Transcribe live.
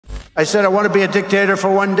I said I want to be a dictator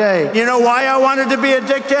for one day. You know why I wanted to be a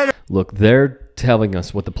dictator? Look, they're telling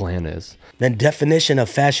us what the plan is. The definition of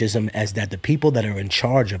fascism is that the people that are in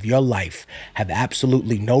charge of your life have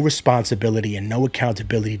absolutely no responsibility and no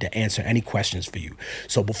accountability to answer any questions for you.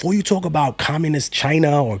 So before you talk about communist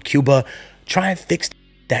China or Cuba, try and fix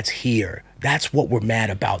that's here. That's what we're mad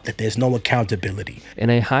about, that there's no accountability. In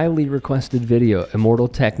a highly requested video, Immortal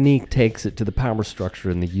Technique takes it to the power structure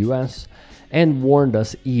in the US and warned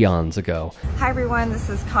us eons ago. Hi everyone, this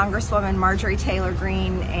is Congresswoman Marjorie Taylor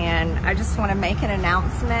Greene, and I just want to make an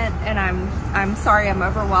announcement, and I'm sorry I'm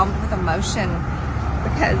overwhelmed with emotion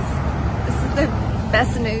because this is the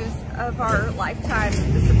best news of our lifetime.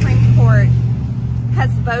 The Supreme Court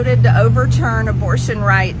has voted to overturn abortion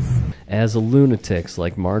rights. As lunatics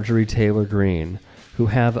like Marjorie Taylor Greene, who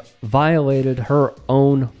have violated her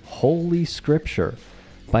own holy scripture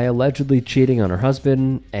by allegedly cheating on her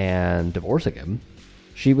husband and divorcing him,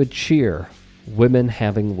 she would cheer women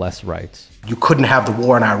having less rights. You couldn't have the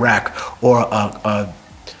war in Iraq or a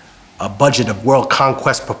budget of world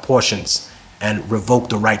conquest proportions and revoke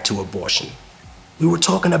the right to abortion. We were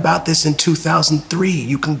talking about this in 2003.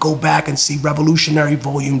 You can go back and see Revolutionary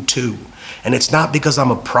Volume 2. And it's not because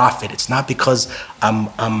I'm a prophet. It's not because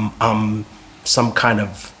I'm some kind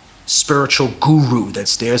of spiritual guru that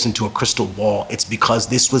stares into a crystal ball. It's because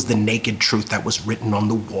this was the naked truth that was written on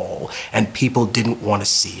the wall, and people didn't want to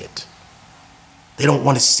see it. They don't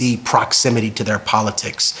want to see proximity to their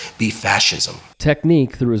politics be fascism.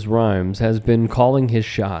 Technique, through his rhymes, has been calling his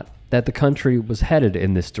shot that the country was headed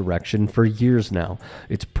in this direction for years now.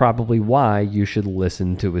 It's probably why you should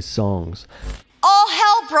listen to his songs. All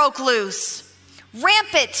hell broke loose.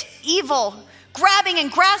 Rampant, evil, grabbing and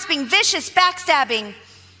grasping, vicious backstabbing.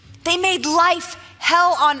 They made life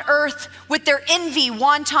hell on earth with their envy,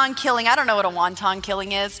 wonton killing. I don't know what a wonton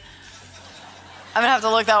killing is. I'm gonna have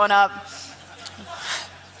to look that one up.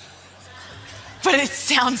 But it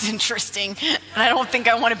sounds interesting, and I don't think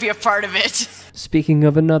I want to be a part of it. Speaking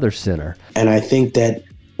of another sinner. And I think that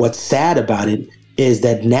what's sad about it is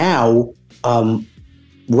that now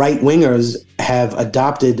right-wingers have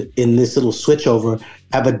adopted, in this little switchover,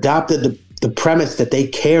 have adopted the premise that they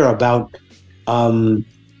care about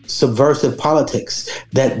subversive politics,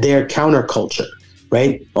 that they're counterculture,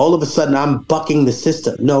 right? All of a sudden, I'm bucking the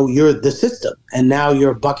system. No, you're the system. And now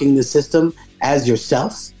you're bucking the system as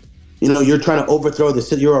yourself. You know, you're trying to overthrow the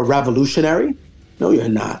system. You're a revolutionary? No, you're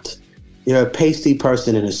not. You're a pasty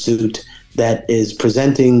person in a suit that is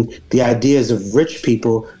presenting the ideas of rich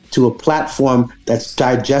people to a platform that's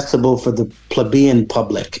digestible for the plebeian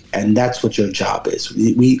public, and that's what your job is.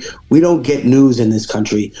 We don't get news in this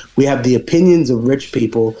country. We have the opinions of rich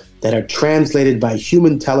people that are translated by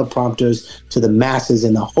human teleprompters to the masses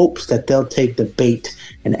in the hopes that they'll take the bait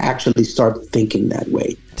and actually start thinking that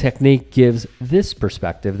way. Technique gives this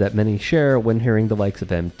perspective that many share when hearing the likes of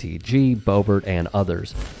MTG, Boebert, and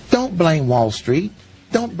others. Don't blame Wall Street.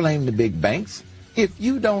 Don't blame the big banks. If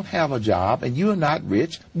you don't have a job and you're not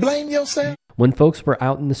rich, blame yourself. When folks were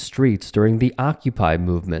out in the streets during the Occupy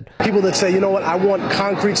movement. People that say, you know what, I want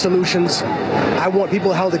concrete solutions. I want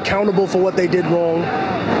people held accountable for what they did wrong.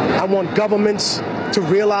 I want governments to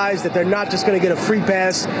realize that they're not just going to get a free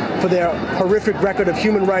pass for their horrific record of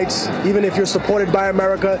human rights, even if you're supported by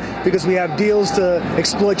America, because we have deals to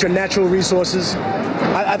exploit your natural resources.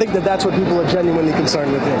 I think that that's what people are genuinely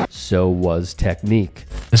concerned with here. So was Technique.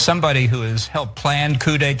 As somebody who has helped plan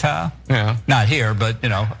coup d'etat, not here, but, you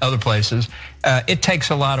know, other places, it takes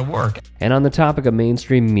a lot of work. And on the topic of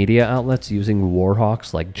mainstream media outlets using war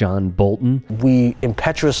hawks like John Bolton, we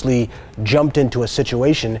impetuously jumped into a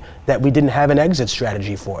situation that we didn't have an exit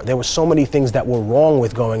strategy for. There were so many things that were wrong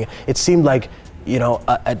with going. It seemed like, you know,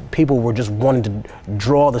 people were just wanting to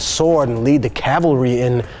draw the sword and lead the cavalry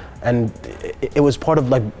in, and it was part of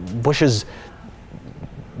like Bush's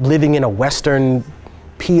living in a Western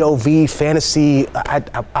POV fantasy.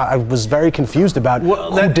 I was very confused about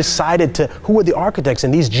who decided to, who were the architects,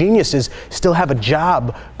 and these geniuses still have a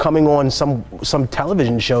job coming on some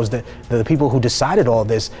television shows, that the people who decided all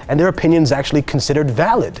this, and their opinions actually considered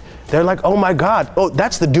valid. They're like, oh my God, oh,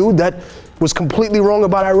 that's the dude that was completely wrong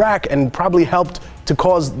about Iraq and probably helped to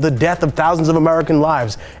cause the death of thousands of American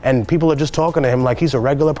lives, and people are just talking to him like he's a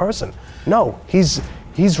regular person. No, he's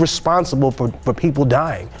responsible for people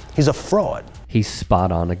dying. He's a fraud. He's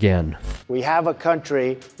spot on again. We have a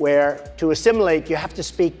country where to assimilate, you have to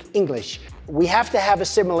speak English. We have to have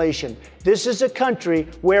assimilation. This is a country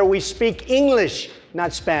where we speak English,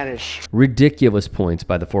 not Spanish. Ridiculous points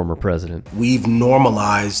by the former president. We've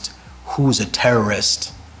normalized who's a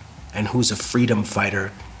terrorist and who's a freedom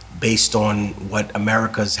fighter based on what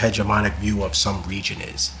America's hegemonic view of some region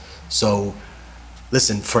is. So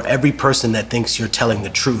listen, for every person that thinks you're telling the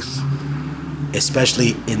truth,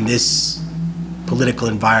 especially in this political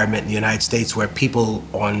environment in the United States where people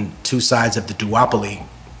on two sides of the duopoly,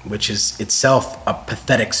 which is itself a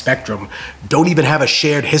pathetic spectrum, don't even have a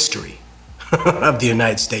shared history of the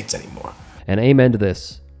United States anymore. And amen to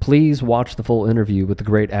this. Please watch the full interview with the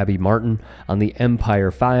great Abby Martin on the Empire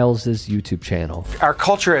Files' YouTube channel. Our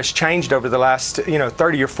culture has changed over the last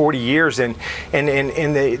 30 or 40 years, and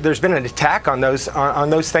there's been an attack on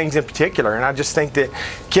those things in particular. And I just think that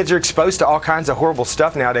kids are exposed to all kinds of horrible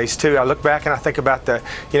stuff nowadays too. I look back and I think about the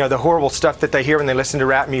horrible stuff that they hear when they listen to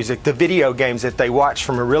rap music, the video games that they watch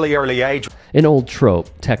from a really early age. An old trope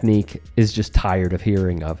Technique is just tired of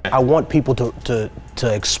hearing of. I want people to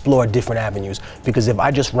explore different avenues, because if I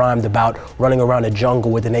just rhymed about running around a jungle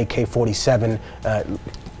with an AK-47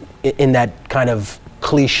 in that kind of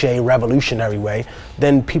cliche revolutionary way,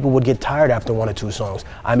 then people would get tired after one or two songs.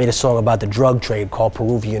 I made a song about the drug trade called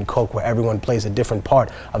Peruvian Coke, where everyone plays a different part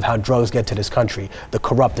of how drugs get to this country. The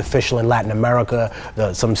corrupt official in Latin America,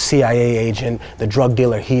 some CIA agent, the drug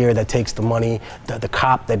dealer here that takes the money, the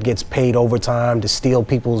cop that gets paid overtime to steal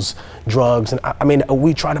people's drugs. And I mean,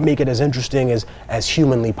 we try to make it as interesting as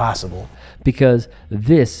humanly possible. Because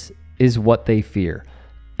this is what they fear.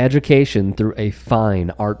 Education through a fine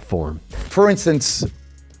art form. For instance,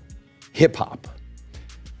 hip-hop.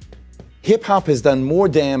 Hip-hop has done more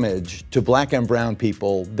damage to black and brown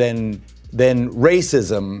people than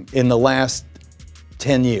racism in the last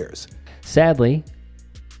 10 years. Sadly,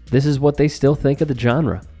 this is what they still think of the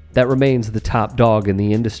genre. That remains the top dog in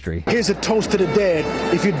the industry. Here's a toast to the dead.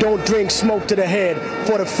 If you don't drink, smoke to the head.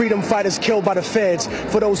 For the freedom fighters killed by the feds.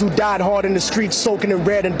 For those who died hard in the streets, soaking in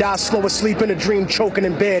red, and died slow asleep in a dream, choking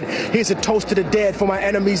in bed. Here's a toast to the dead for my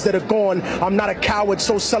enemies that are gone. I'm not a coward,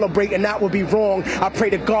 so celebrating that would be wrong. I pray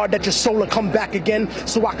to God that your soul will come back again,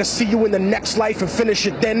 so I can see you in the next life and finish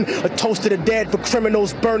it then. A toast to the dead for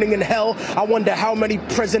criminals burning in hell. I wonder how many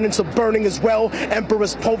presidents are burning as well.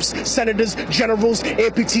 Emperors, popes, senators, generals,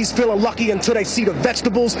 amputees feeling lucky until they see the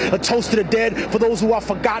vegetables. A toast to the dead for those who are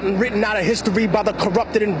forgotten, written out of history by the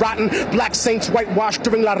corrupted and rotten. Black saints whitewashed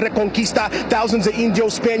during La Reconquista. Thousands of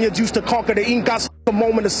Indios, Spaniards used to conquer the Incas. A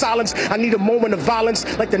moment of silence. I need a moment of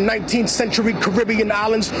violence like the 19th century Caribbean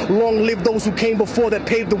islands. Long live those who came before that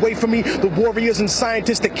paved the way for me. The warriors and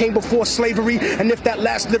scientists that came before slavery. And if that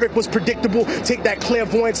last lyric was predictable, take that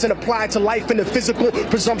clairvoyance and apply it to life in the physical.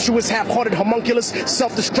 Presumptuous, half-hearted homunculus.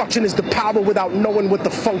 Self-destruction is the power without knowing what the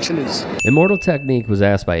function is. Immortal Technique was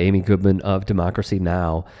asked by Amy Goodman of Democracy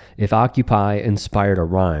Now! If Occupy inspired a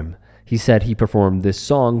rhyme. He said he performed this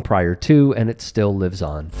song prior to, and it still lives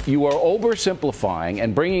on. You are oversimplifying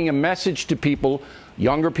and bringing a message to people,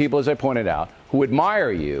 younger people, as I pointed out, who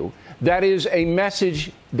admire you, that is a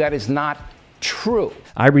message that is not true.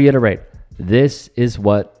 I reiterate, this is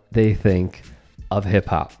what they think of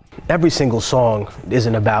hip-hop. Every single song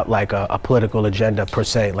isn't about like a political agenda per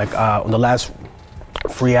se. Like on the last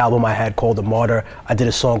free album I had called The Martyr, I did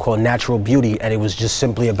a song called Natural Beauty, and it was just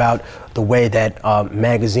simply about the way that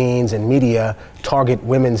magazines and media target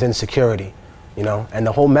women's insecurity, you know? And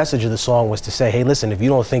the whole message of the song was to say, hey, listen, if you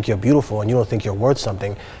don't think you're beautiful and you don't think you're worth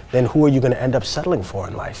something, then who are you gonna end up settling for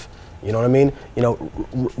in life? You know what I mean? You know,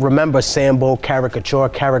 remember Sambo caricature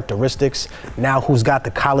characteristics. Now who's got the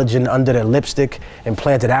collagen under their lipstick,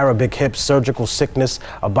 implanted Arabic hips, surgical sickness,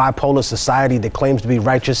 a bipolar society that claims to be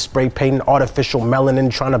righteous, spray painting artificial melanin,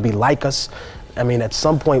 trying to be like us. I mean, at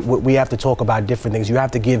some point, we have to talk about different things. You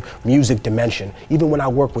have to give music dimension. Even when I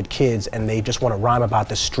work with kids and they just want to rhyme about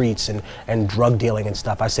the streets and drug dealing and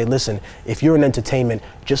stuff, I say, listen, if you're in entertainment,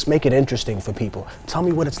 just make it interesting for people. Tell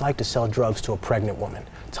me what it's like to sell drugs to a pregnant woman.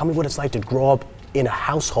 Tell me what it's like to grow up in a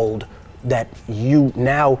household that you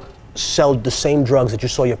now sell the same drugs that you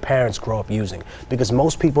saw your parents grow up using. Because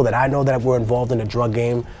most people that I know that were involved in the drug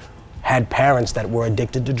game had parents that were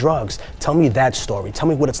addicted to drugs. Tell me that story. Tell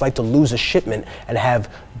me what it's like to lose a shipment and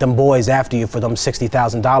have them boys after you for them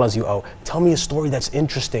 $60,000 you owe. Tell me a story that's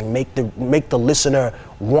interesting. Make the listener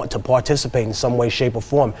want to participate in some way, shape, or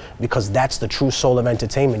form, because that's the true soul of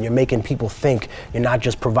entertainment. You're making people think. You're not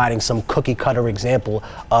just providing some cookie cutter example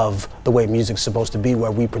of the way music's supposed to be,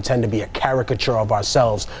 where we pretend to be a caricature of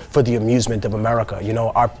ourselves for the amusement of America. You know,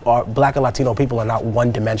 our Black and Latino people are not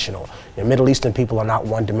one-dimensional. You know, Middle Eastern people are not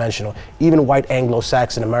one-dimensional. Even white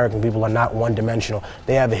Anglo-Saxon American people are not one-dimensional.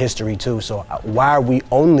 They have a history too. So why are we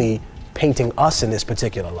only painting us in this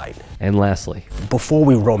particular light? And lastly, before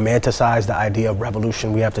we romanticize the idea of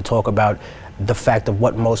revolution, we have to talk about the fact of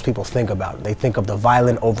what most people think about. They think of the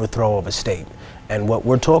violent overthrow of a state. And what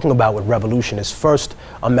we're talking about with revolution is first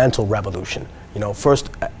a mental revolution. First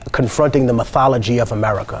confronting the mythology of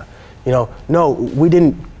America. No, we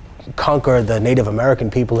didn't conquer the Native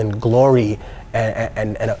American people in glory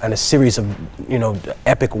and a series of,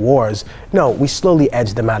 epic wars. No, we slowly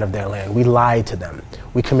edged them out of their land. We lied to them.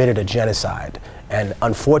 We committed a genocide. And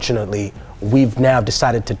unfortunately, we've now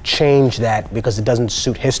decided to change that because it doesn't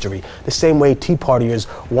suit history. The same way Tea Partiers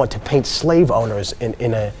want to paint slave owners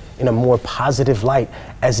in a more positive light,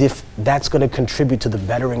 as if that's going to contribute to the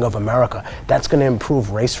bettering of America. That's going to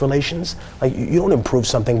improve race relations. Like, you don't improve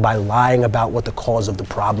something by lying about what the cause of the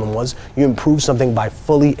problem was. You improve something by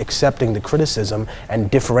fully accepting the criticism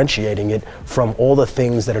and differentiating it from all the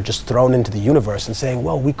things that are just thrown into the universe and saying,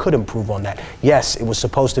 well, we could improve on that. Yes, it was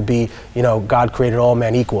supposed to be, God created all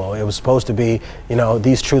men equal. It was supposed to be,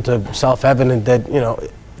 these truths are self-evident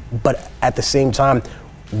that, but at the same time,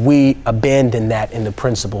 we abandon that in the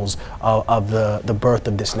principles of the birth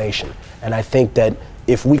of this nation. And I think that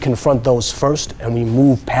if we confront those first and we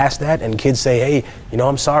move past that, and kids say, hey,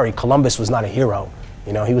 I'm sorry, Columbus was not a hero.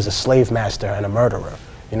 He was a slave master and a murderer.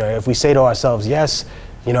 If we say to ourselves, yes,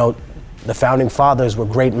 the founding fathers were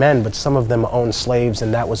great men, but some of them owned slaves,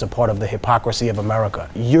 and that was a part of the hypocrisy of America.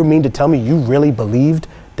 You mean to tell me you really believed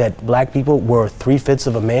that black people were 3/5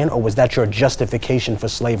 of a man, or was that your justification for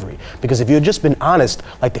slavery? Because if you had just been honest,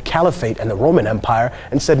 like the Caliphate and the Roman Empire,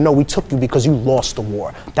 and said, no, we took you because you lost the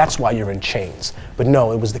war, that's why you're in chains. But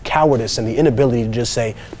no, it was the cowardice and the inability to just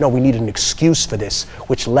say, no, we need an excuse for this,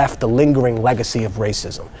 which left the lingering legacy of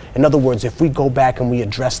racism. In other words, if we go back and we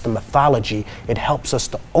address the mythology, it helps us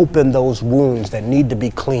to open those wounds that need to be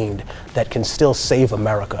cleaned, that can still save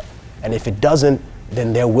America. And if it doesn't,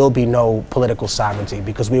 then there will be no political sovereignty,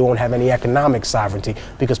 because we won't have any economic sovereignty,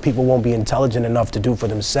 because people won't be intelligent enough to do for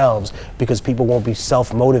themselves, because people won't be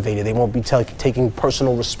self-motivated. They won't be taking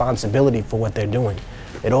personal responsibility for what they're doing.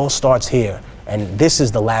 It all starts here, and this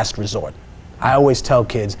is the last resort. I always tell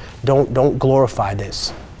kids, don't glorify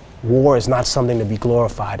this. War is not something to be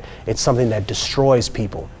glorified. It's something that destroys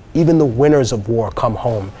people. Even the winners of war come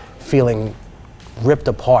home feeling ripped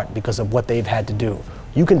apart because of what they've had to do.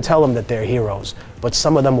 You can tell them that they're heroes, but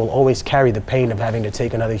some of them will always carry the pain of having to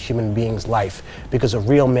take another human being's life, because a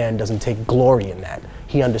real man doesn't take glory in that.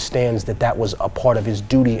 He understands that that was a part of his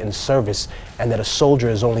duty and service, and that a soldier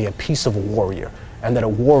is only a piece of a warrior, and that a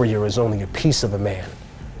warrior is only a piece of a man.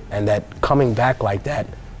 And that coming back like that,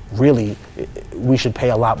 really, we should pay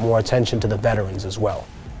a lot more attention to the veterans as well.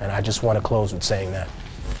 And I just want to close with saying that.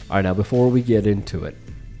 All right, now before we get into it,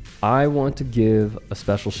 I want to give a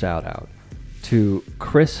special shout out to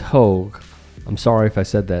Chris Hogue, I'm sorry if I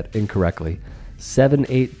said that incorrectly,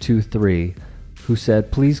 7823, who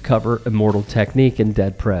said, please cover Immortal Technique and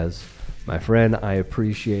Dead Prez. My friend, I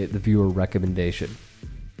appreciate the viewer recommendation.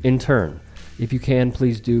 In turn, if you can,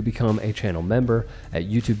 please do become a channel member at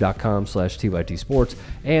youtube.com/TYTsports,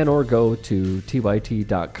 and or go to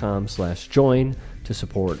tyt.com/join to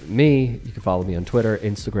support me. You can follow me on Twitter,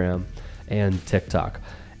 Instagram, and TikTok.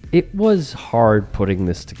 It was hard putting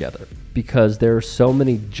this together, because there are so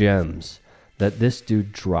many gems that this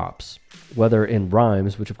dude drops, whether in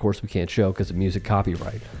rhymes, which of course we can't show because of music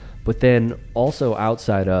copyright, but then also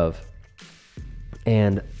outside of.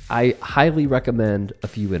 And I highly recommend a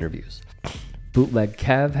few interviews. Bootleg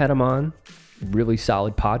Kev had him on, really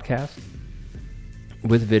solid podcast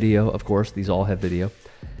with video, of course. These all have video.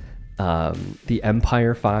 The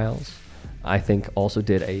Empire Files, I think, also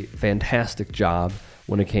did a fantastic job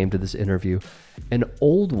when it came to this interview. An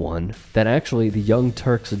old one that actually the Young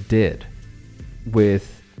Turks did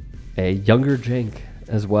with a younger Jink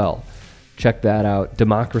as well. Check that out.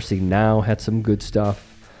 Democracy Now! Had some good stuff.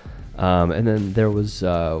 And then there was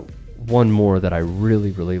one more that I really,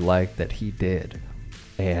 really liked that he did.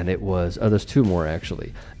 And it was, oh, there's two more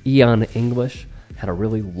actually. Eon English had a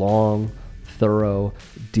really long, thorough,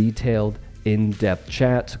 detailed, in-depth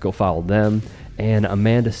chat, so go follow them. And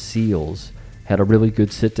Amanda Seals had a really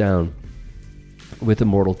good sit-down with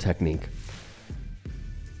Immortal Technique.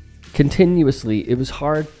 Continuously, it was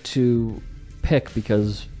hard to pick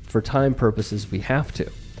because for time purposes we have to.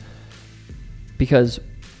 Because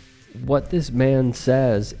what this man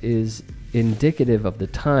says is indicative of the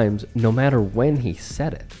times, no matter when he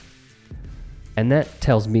said it. And that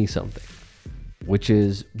tells me something, which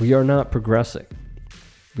is we are not progressing.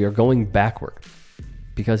 We are going backward,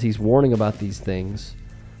 because he's warning about these things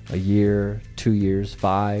a year, 2 years,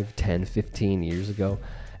 5, 10, 15 years ago,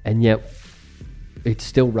 and yet it's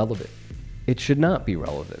still relevant. It should not be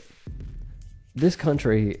relevant. This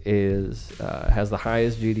country has the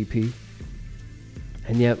highest GDP,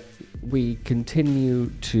 and yet we continue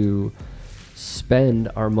to spend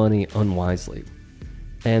our money unwisely.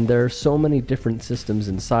 And there are so many different systems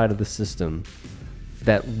inside of the system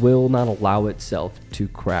that will not allow itself to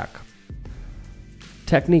crack.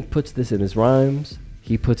 Technique puts this in his rhymes.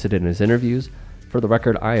 He puts it in his interviews. For the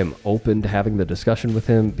record, I am open to having the discussion with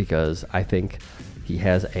him because I think he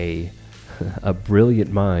has a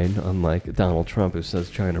brilliant mind, unlike Donald Trump, who says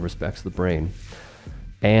China respects the brain.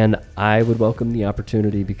 And I would welcome the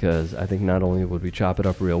opportunity because I think not only would we chop it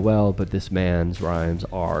up real well, but this man's rhymes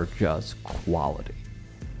are just quality.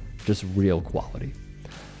 Just real quality.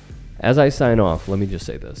 As I sign off, let me just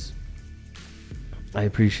say this. I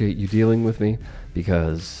appreciate you dealing with me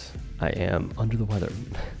because I am under the weather.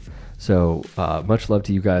 So much love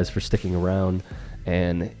to you guys for sticking around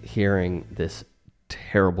and hearing this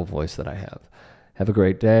terrible voice that I have. Have a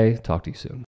great day. Talk to you soon.